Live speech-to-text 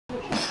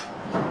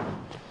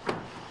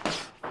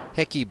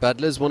Hekkie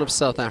Budler is one of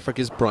South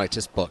Africa's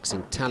brightest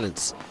boxing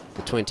talents.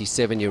 The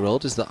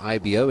 27-year-old is the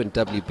IBO and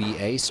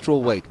WBA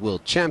Strawweight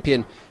World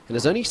Champion and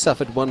has only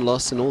suffered one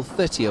loss in all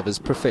 30 of his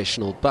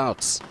professional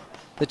bouts.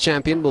 The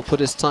champion will put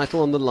his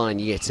title on the line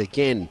yet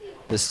again,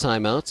 this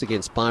time out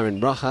against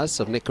Rojas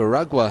of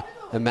Nicaragua,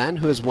 a man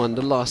who has won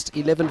the last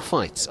 11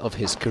 fights of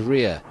his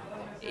career.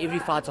 Every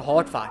fight's a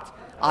hard fight.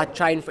 I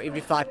train for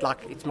every fight like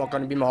it's not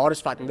going to be my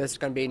hardest fight, and this is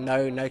going to be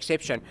no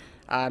exception.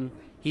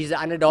 He's the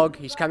underdog,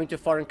 he's coming to a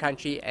foreign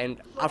country,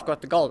 and I've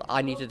got the gold.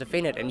 I need to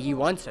defend it, and he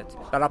wants it.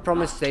 But I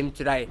promised them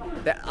today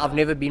that I've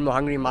never been more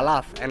hungry in my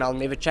life, and I'll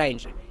never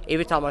change.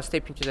 Every time I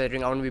step into the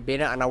ring, I want to be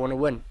better, and I want to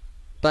win.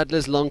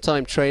 Budler's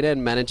longtime trainer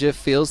and manager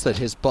feels that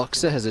his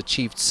boxer has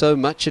achieved so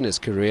much in his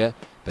career,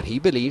 but he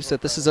believes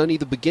that this is only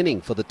the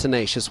beginning for the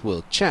tenacious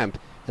world champ,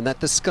 and that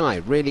the sky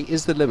really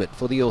is the limit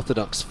for the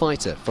orthodox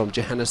fighter from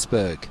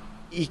Johannesburg.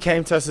 He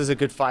came to us as a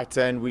good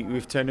fighter, and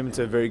we've turned him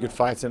into a very good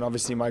fighter, and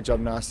obviously my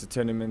job now is to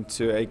turn him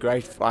into a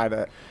great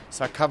fighter.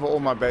 So I cover all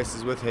my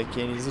bases with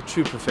Hekkie, and he's a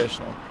true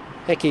professional.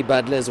 Hekkie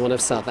Budler is one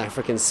of South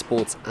African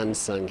sport's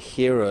unsung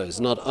heroes.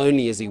 Not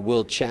only is he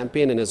world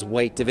champion in his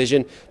weight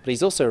division, but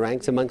he's also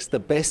ranked amongst the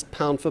best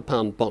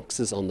pound-for-pound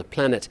boxers on the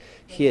planet.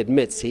 He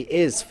admits he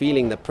is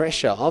feeling the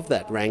pressure of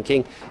that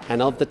ranking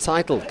and of the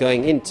title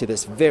going into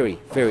this very,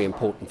 very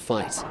important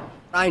fight.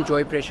 I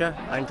enjoy pressure.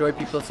 I enjoy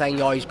people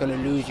saying, oh, he's going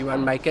to lose, you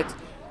won't make it,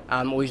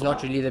 or he's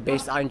not really the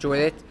best. I enjoy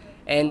it.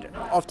 And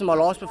after my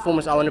last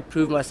performance, I want to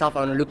prove myself. I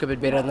want to look a bit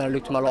better than I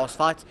looked in my last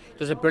fight. It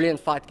was a brilliant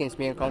fight against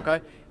me and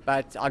Conco,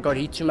 but I got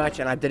hit too much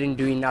and I didn't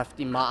do enough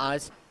in my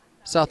eyes.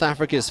 South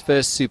Africa's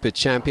first super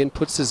champion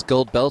puts his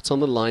gold belt on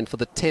the line for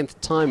the 10th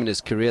time in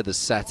his career this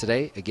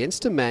Saturday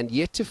against a man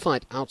yet to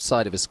fight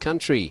outside of his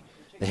country.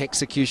 The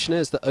Hexecutioner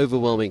is the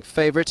overwhelming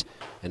favourite,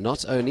 and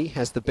not only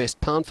has the best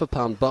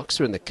pound-for-pound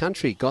boxer in the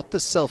country got the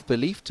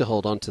self-belief to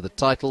hold on to the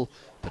title,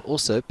 but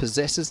also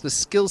possesses the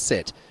skill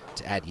set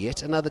to add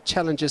yet another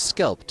challenger's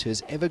scalp to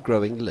his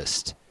ever-growing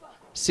list.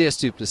 Sias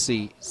du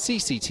Plessis,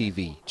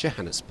 CCTV,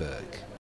 Johannesburg.